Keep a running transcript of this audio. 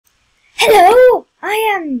Hello! I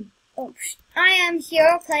am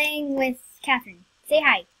here playing with Catherine. Say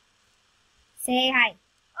hi. Say hi.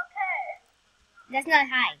 Okay. That's not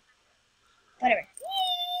hi. Whatever.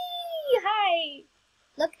 Yee! Hi.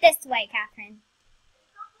 Look this way, Catherine.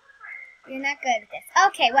 You're not good at this.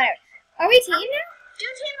 Okay, whatever. Are we team now? Do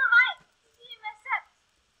team alike. Team accept.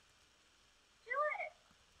 Do it.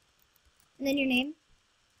 And then your name?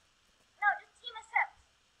 No, just team accept.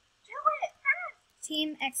 Do it. Fast.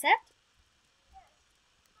 Team accept?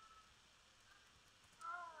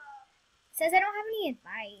 It says I don't have any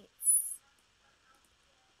invites.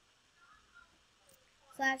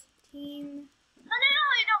 Slash team. No,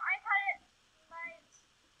 you don't. I got it. Invites.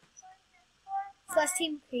 Slash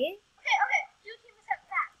team create? Okay. Do team accept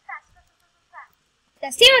fast.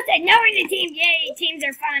 That's team accept. Now we're in the team. Yay. Teams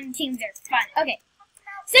are fun. Okay.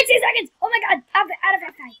 60 seconds. Oh my god. Out of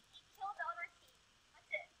half time. Kill the other team. That's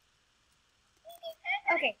it.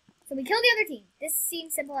 Okay. So we killed the other team. This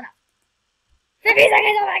seems simple enough. 50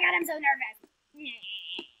 seconds! Oh my god, I'm so nervous.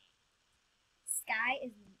 Sky is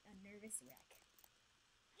a nervous wreck.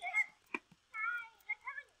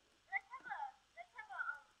 Let's have a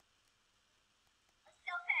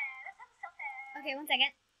selfie. Okay, 1 second.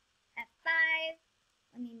 F5.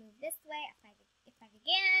 Let me move this way. F5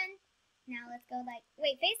 again. Now let's go like,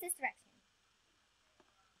 wait, face this direction.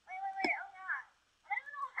 Wait. Oh god. I don't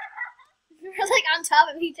know. We're like on top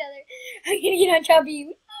of each other. I'm gonna get on top of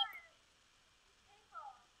you.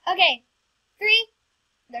 Okay, 3.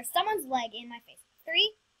 There's someone's leg in my face. 3.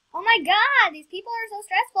 Oh my god, these people are so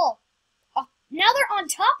stressful. Oh, now they're on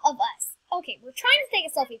top of us. Okay, we're trying to take a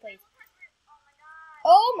selfie, please.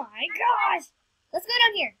 Oh my gosh. Let's go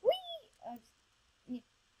down here. Whee!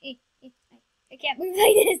 I can't move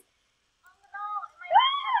like this.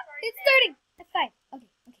 It's starting. F5. Okay.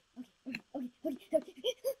 Just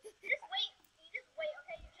wait.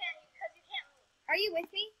 Okay? You can't move. Are you with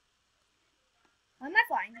me? Why am I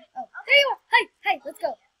flying? Oh, there you are. Hi, let's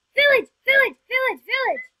go. Village. Oh yeah,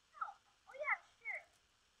 sure.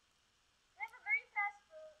 We have a very fast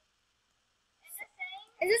boat. And the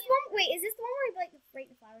same. Is this the one? Wait, is this the one where we like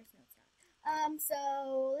break the flowers? No, it's not.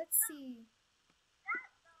 So let's see.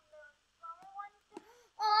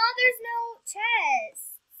 Oh, there's no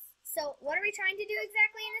chests. So what are we trying to do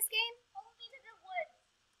exactly in this game? Only to the woods.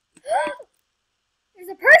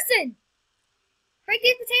 There's a person. Break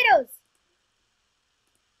these potatoes.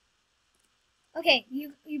 Okay,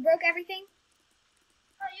 you broke everything?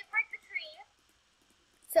 Oh, you break the tree.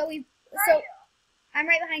 So I'm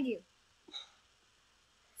right behind you.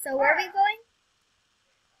 So where are we going?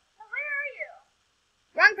 Well, where are you?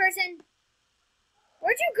 Wrong person.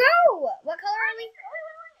 Where'd you go? What color are we? Wait.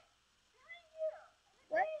 Behind you.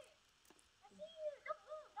 What? I see you. Don't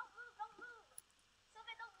move.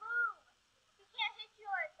 Sylvia, don't move. He can't hit you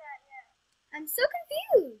like that yet. I'm so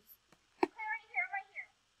confused. Okay, right here. Wait.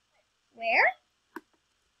 Where?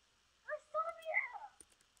 Where's Sylvia?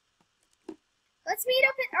 Let's meet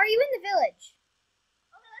up are you in the village?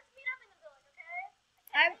 Okay, let's meet up in the village, okay?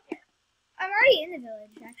 I'm already in the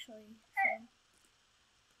village, actually. Okay.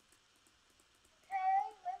 Okay,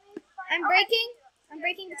 let me find... I'm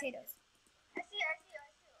breaking potatoes. I see you.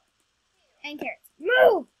 And carrots.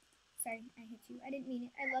 Move! Sorry, I hit you. I didn't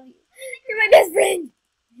mean it. I love you. You're my best friend!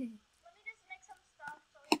 Let me just make some stuff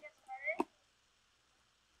so we get started.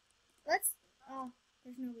 Oh,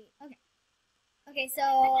 there's no wheat. Okay, so...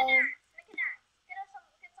 Make an axe.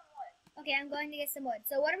 Get some wood. Okay, I'm going to get some wood.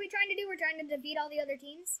 So what are we trying to do? We're trying to defeat all the other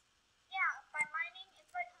teams? Yeah, by mining, it's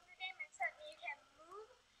like Hunger Game, except you can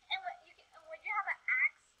move, and when you have an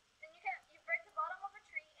axe, then you break the bottom of a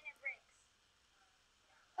tree and it breaks.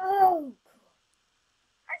 Oh, cool.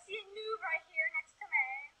 I see a noob right here next to me.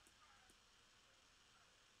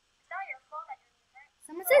 It's not your fault that you're noob, right?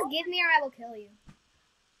 Someone says, give me or I will kill you.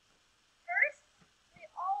 First, we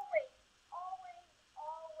always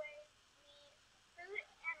need food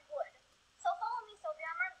and wood. So follow me, Sophie.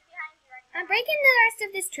 I'm right behind you right now. I'm breaking the rest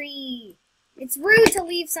of this tree. It's rude to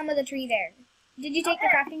leave some of the tree there. Did you take the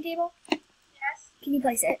crafting table? Yes. Can you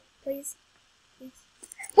place it, please?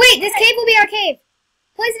 Wait, this cave will be our cave.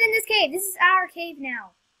 Place it in this cave. This is our cave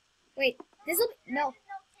now. Wait, this will be... No. There's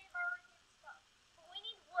no cave already and stuff. But we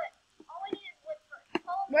need wood. All we need is wood first.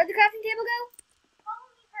 Follow me. Where'd the crafting table go? Follow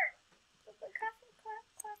me first. Crafting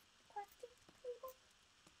table?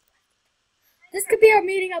 This could be our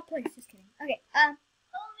meeting up place. Just kidding. Okay, Follow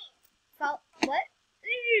me. What?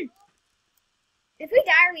 If we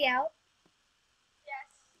die, are we out? Yes.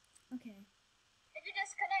 Okay. If you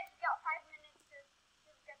disconnect, you got 5 minutes to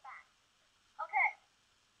get back. Okay.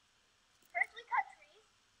 First we cut trees.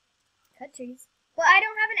 Cut trees. Well, I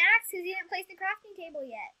don't have an axe because you didn't place the crafting table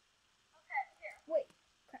yet.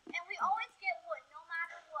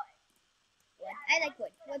 I like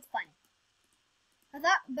wood. Wood's fun.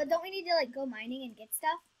 But don't we need to like go mining and get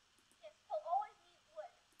stuff? Yes, we'll always need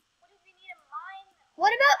wood. What if we need to mine?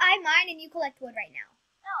 What about I mine and you collect wood right now?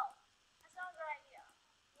 No, that's not a good idea.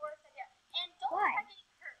 Worst idea. And don't Why? try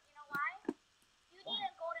getting hurt. You know why? You need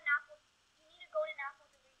a golden apple. You need a golden apple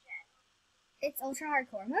to regen. It's ultra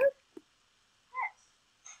hardcore mode? Yes.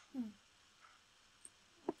 Hmm.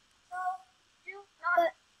 So do not.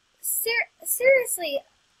 But seriously,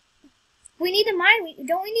 we need to mine.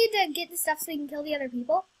 Don't we need to get the stuff so we can kill the other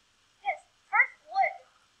people? Yes. First wood.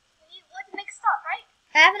 We need wood to make stuff, right?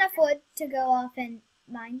 I have enough wood to go off and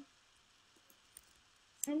mine.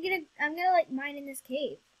 I'm gonna like mine in this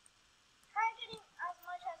cave. Try getting as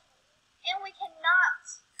much as and we cannot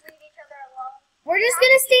leave each other alone. We're just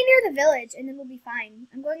gonna stay near the village and then we'll be fine.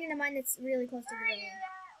 I'm going in a mine that's really close to the Where are you village.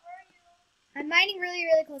 at? Where are you? I'm mining really,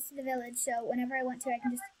 really close to the village, so whenever I want to, I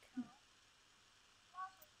can just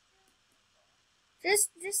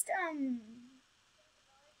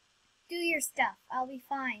do your stuff. I'll be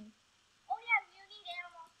fine. Oh yeah, you need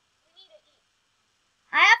animals. We need to eat.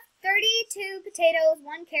 I have 32 potatoes,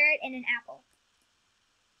 1 carrot, and an apple.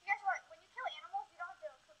 Guess what? When you kill animals, you don't have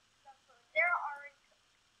to cook them food. They're already cooked.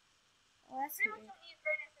 Oh, that's Pretty much weird. don't need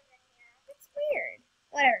furnaces in here. That's weird.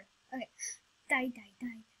 Whatever. Okay. Die, die,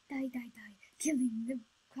 die, die, die, die. Killing the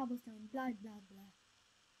cobblestone. Blah, blah, blah.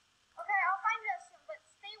 Okay, I'll find us soon, but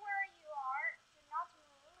stay where you are. Do not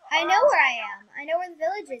move. I know where I am. I know where the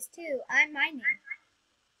village is too. I'm mining.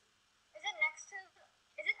 Is it next to?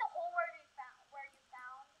 Is it the hole where you found?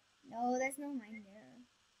 No, there's no mine there.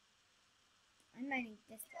 I'm mining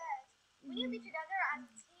this way. Yes. We need to be together as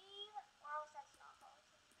a team, or else that's not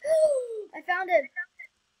possible. I found it.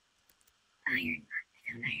 Iron. I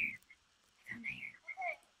found iron. I found iron.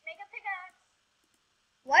 Okay, make a pickaxe.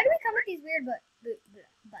 Why do we come with these weird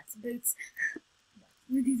boots?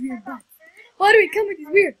 With these weird butts. Why do we come with these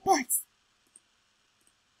weird butts?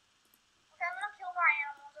 Okay, I'm gonna kill more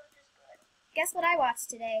animals, which is good. Guess what I watched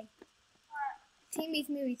today? What? Teen Beats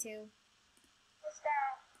Movie 2. What's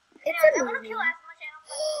that? It's Anyways, a I'm gonna movie. kill as much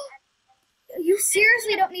animals as I can. You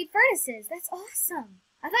seriously don't need furnaces. That's awesome.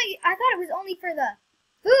 I thought it was only for the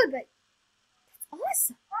food, but that's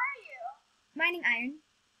awesome. Where are you? Mining iron.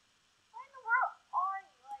 Where in the world are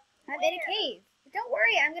you? Like, I'm in a where? cave. But don't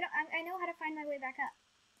worry, I know how to find my way back up.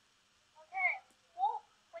 Okay. Well,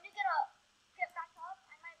 when you get back up,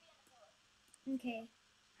 I might be in the village. Okay.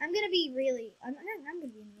 I'm gonna be in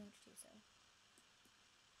the village too, so.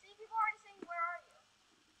 See, people are already saying, where are you?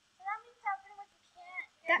 So that means that pretty much you can't.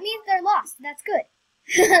 That means they're lost. That's good.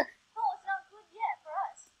 No, it's not good yet for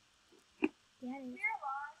us. Yeah, it is. We're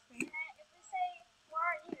lost, and then if we say, where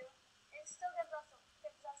are you, it still gives us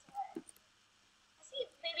away. I see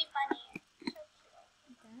baby bunny.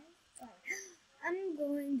 So cute. I'm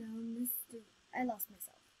going down this street. I lost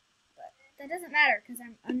myself. But that doesn't matter because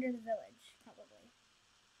I'm under the village, probably.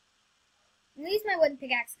 I'm gonna use my wooden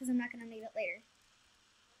pickaxe because I'm not gonna need it later.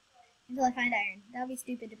 Until I find iron. That would be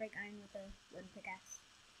stupid to break iron with a wooden pickaxe.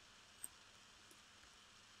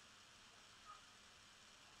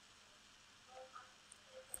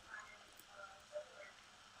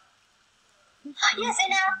 Yes,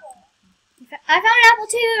 an apple. I found an apple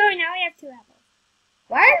too! Now we have 2 apples.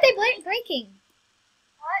 Why aren't they breaking?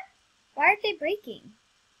 What? Why aren't they breaking?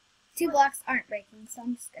 2 blocks aren't breaking, so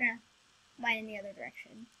I'm just gonna mine in the other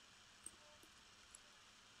direction.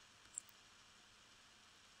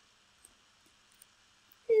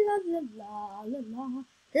 La la la la la.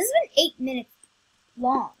 This has been 8 minutes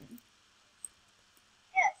long.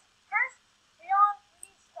 Yes. First, we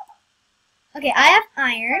need stuff. Okay, I have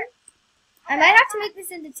iron. I might have to make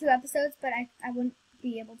this into 2 episodes, but I wouldn't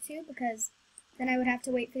be able to because then I would have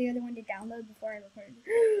to wait for the other one to download before I recorded.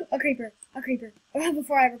 A creeper, a creeper.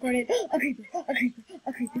 Before I recorded, a creeper, a creeper,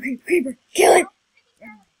 a creeper, creeper, creeper. Kill it! Okay,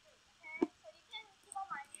 so you can keep on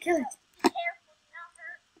mining. Kill it. Be careful, do not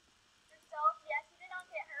hurt yourself. Yes, you did not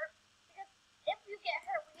get hurt. Because if you get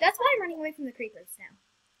hurt, we That's why I'm running away from the creepers now.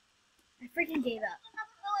 I freaking gave up.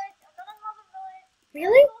 I've done another village.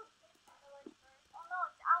 Really? Oh no,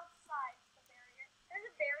 it's outside the barrier. There's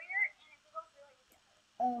a barrier, and if it goes through it, you get hurt.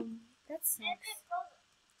 That And if sucks. it goes,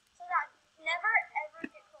 so that never ever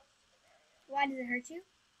get close to the barrier. Why does it hurt you?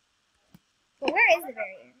 But where is the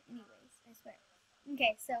barrier? Anyways, I swear.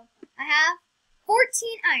 Okay, so I have 14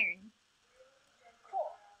 iron.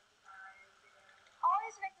 Cool.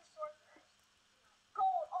 Always make the sword first.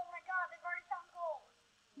 Gold. Oh my god, they've already found gold.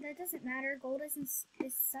 That doesn't matter. Gold is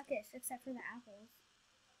suckish except for the apples.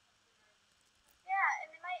 Yeah,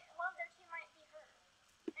 and one of their team might be hurt.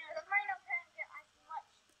 And I'm trying to get as much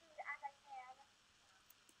food as I can.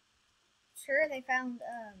 sure they found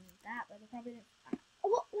that, but they probably didn't.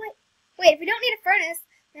 Oh, what? Wait, if we don't need a furnace,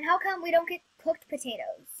 then how come we don't get cooked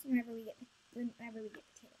potatoes whenever we get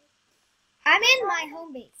potatoes? I'm in my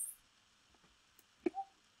home base. Pretty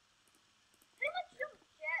much you don't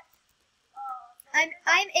get.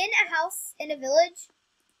 I'm in a house in a village,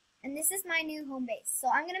 and this is my new home base.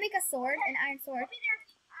 So I'm gonna make a sword, an iron sword. I'll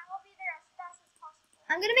be there as fast as possible.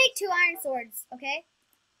 I'm gonna make 2 iron swords, okay?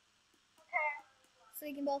 Okay. So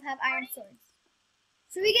we can both have iron swords.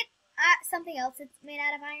 Should we get something else that's made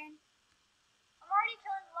out of iron? I'm already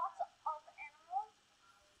killing lots of animals.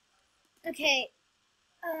 Okay.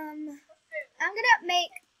 For food. I'm gonna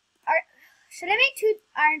make. Should I make 2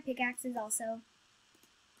 iron pickaxes also?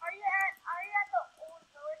 Are you at the old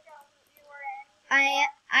village that you were in?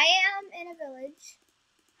 I am in a village.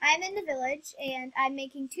 I'm in the village, and I'm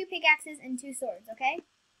making 2 pickaxes and 2 swords. Okay?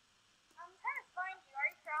 I'm trying to find you. Are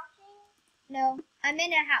you crouching? No, I'm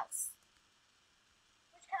in a house.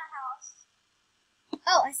 Which kind of house?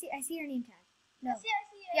 Oh, I see your name tag. No. I see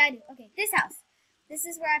it. Yeah, I do. Okay, this house. This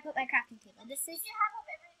is where I put my crafting table. Did you have of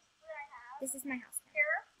every food I have? This is my house now.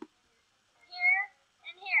 Here,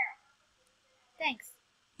 and here. Thanks.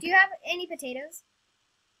 Do you have any potatoes?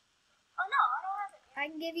 Oh no, I don't have it. I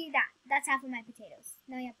can give you that. That's half of my potatoes.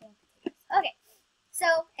 Now you have 4 potatoes. Okay. So,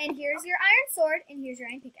 and here's your iron sword, and here's your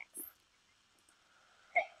iron pickaxe.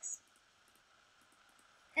 Thanks.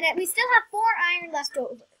 And we still have 4 iron left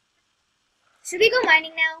over. Should we go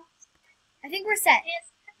mining now? I think we're set. Yes,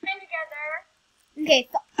 mine together. Okay,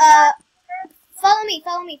 follow me.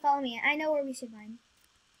 I know where we should mine.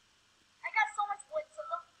 I got so much wood, so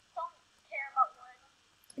don't care about wood.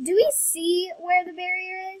 Do we see where the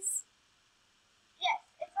barrier is? Yes,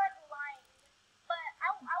 it's like lined. But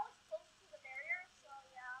I was close to the barrier, so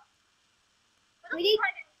yeah. But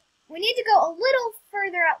We need to go a little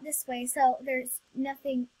further out this way, so there's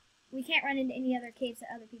nothing. We can't run into any other caves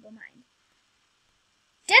that other people mine.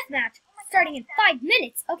 Deathmatch starting in 5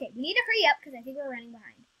 minutes. Okay, we need to hurry up because I think we're running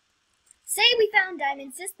behind. Say we found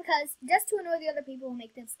diamonds just to annoy the other people and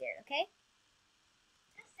make them scared. Okay?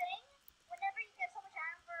 Just saying, whenever you get so much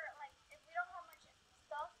iron for like, if we don't have much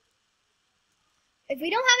stuff. If we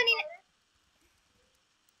don't have any.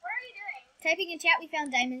 What are you doing? Typing in chat, we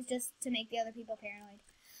found diamonds just to make the other people paranoid.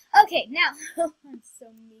 Okay, now. I'm so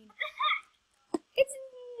mean. It's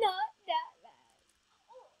not that bad.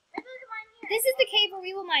 Oh, maybe we can mine here. This is the cave where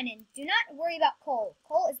we will mine in. Do not worry about coal.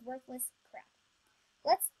 Coal is worthless crap.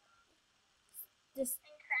 Let's just.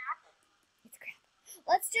 It's crap.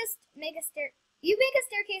 Let's just make a stair. You make a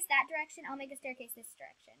staircase that direction. I'll make a staircase this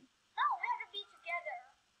direction. No, we have to be together.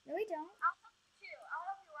 No, we don't. I'll help you too. I'll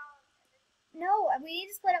help you around. No, we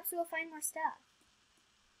need to split up so we'll find more stuff.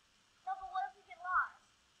 No, but what if we get lost?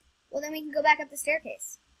 Well, then we can go back up the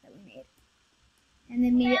staircase that we made. And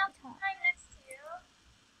then meet at the top. Right next to you.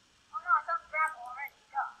 Oh no, I found gravel already.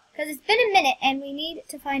 God. Because it's been a minute and we need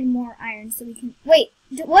to find more iron so we can. Wait,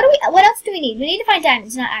 what else do we need? We need to find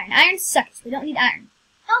diamonds, not iron. Iron sucks. We don't need iron.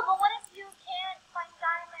 No, but what if you can't find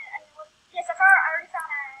diamond? Yes, I already found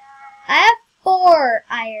iron. I have 4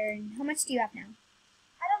 iron. How much do you have now?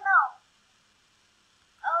 I don't know.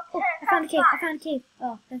 Okay, Oh, I found a cave. 5. I found a cave.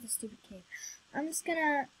 Oh, that's a stupid cave. I'm just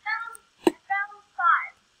gonna. I found 5.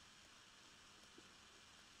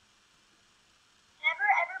 Never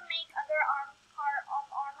ever make other armor.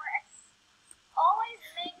 Always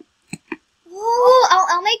make. Ooh,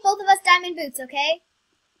 I'll make both of us diamond boots, okay?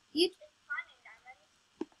 You. Finding diamonds.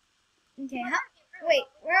 Okay. Wait,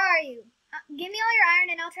 where are you? Give me all your iron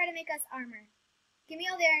and I'll try to make us armor. Give me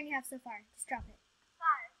all the iron you have so far. Just drop it.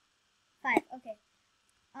 5. Okay.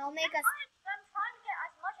 I'll make us. I'm trying to get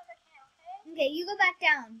as much as I can, okay? Okay, you go back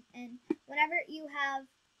down, and whenever you have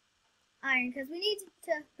iron, because we need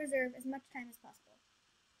to preserve as much time as possible.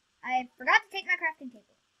 I forgot to take my crafting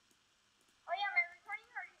table. Oh yeah, my recording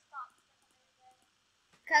already stopped.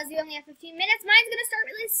 Because you only have 15 minutes, mine's going to start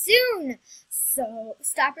really soon. So,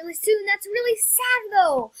 stop really soon. That's really sad,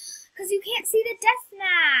 though, because you can't see the death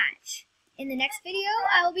match. In the next video,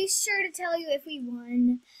 I will be sure to tell you if we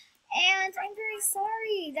won. And I'm very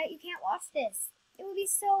sorry that you can't watch this. It would be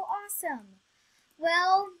so awesome.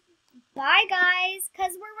 Well, bye guys,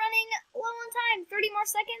 because we're running low on time. 30 more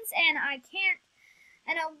seconds, and I can't,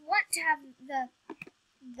 and I want to have the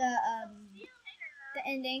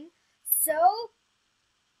ending. So,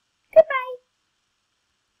 goodbye.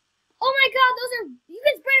 Oh my god, you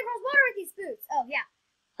can sprint across water with these boots. Oh yeah,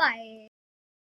 bye.